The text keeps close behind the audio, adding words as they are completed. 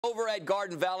Over at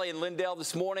Garden Valley in Lindale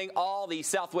this morning, all the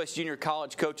Southwest Junior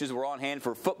College coaches were on hand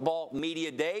for football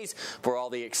media days. For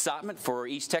all the excitement for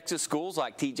East Texas schools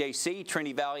like TJC,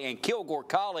 Trinity Valley, and Kilgore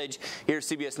College, here's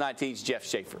CBS 19's Jeff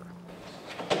Schaefer.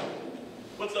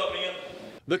 What's up, man?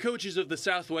 The coaches of the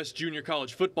Southwest Junior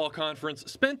College Football Conference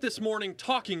spent this morning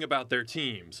talking about their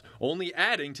teams, only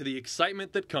adding to the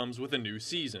excitement that comes with a new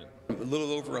season. A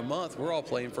little over a month, we're all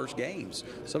playing first games.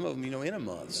 Some of them, in a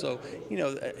month. So,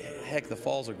 heck, the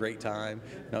fall's a great time.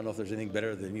 I don't know if there's anything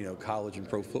better than, college and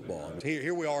pro football.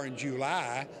 Here we are in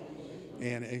July.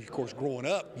 And, of course, growing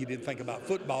up, you didn't think about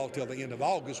football till the end of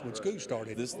August when school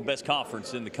started. This is the best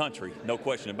conference in the country, no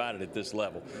question about it at this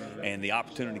level. And the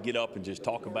opportunity to get up and just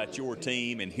talk about your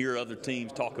team and hear other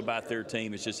teams talk about their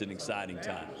team is just an exciting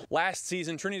time. Last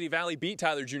season, Trinity Valley beat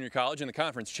Tyler Junior College in the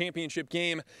conference championship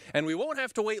game, and we won't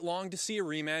have to wait long to see a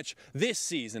rematch this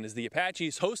season as the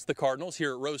Apaches host the Cardinals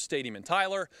here at Rose Stadium in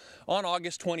Tyler on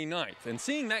August 29th. And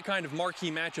seeing that kind of marquee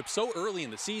matchup so early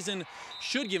in the season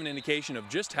should give an indication of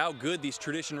just how good these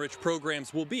tradition-rich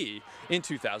programs will be in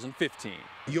 2015.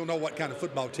 You'll know what kind of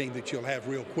football team that you'll have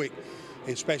real quick,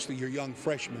 especially your young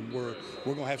freshmen. We're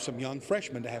going to have some young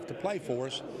freshmen to have to play for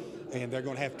us, and they're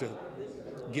going to have to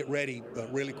get ready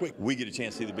really quick. We get a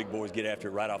chance to see the big boys get after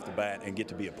it right off the bat and get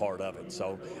to be a part of it.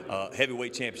 So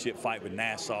heavyweight championship fight with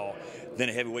Nassau, then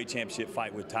a heavyweight championship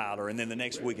fight with Tyler, and then the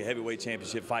next week a heavyweight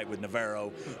championship fight with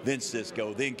Navarro, then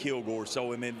Cisco, then Kilgore.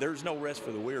 So, there's no rest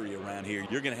for the weary around here.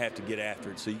 You're going to have to get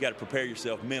after it. So you got to prepare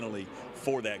yourself mentally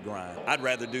for that grind. I'd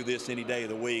rather do this any day of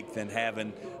the week than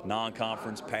having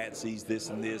non-conference patsies, this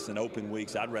and this, and open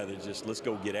weeks. I'd rather just let's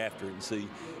go get after it and see,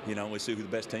 let's see who the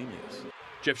best team is.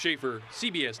 Jeff Schaefer,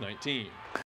 CBS 19.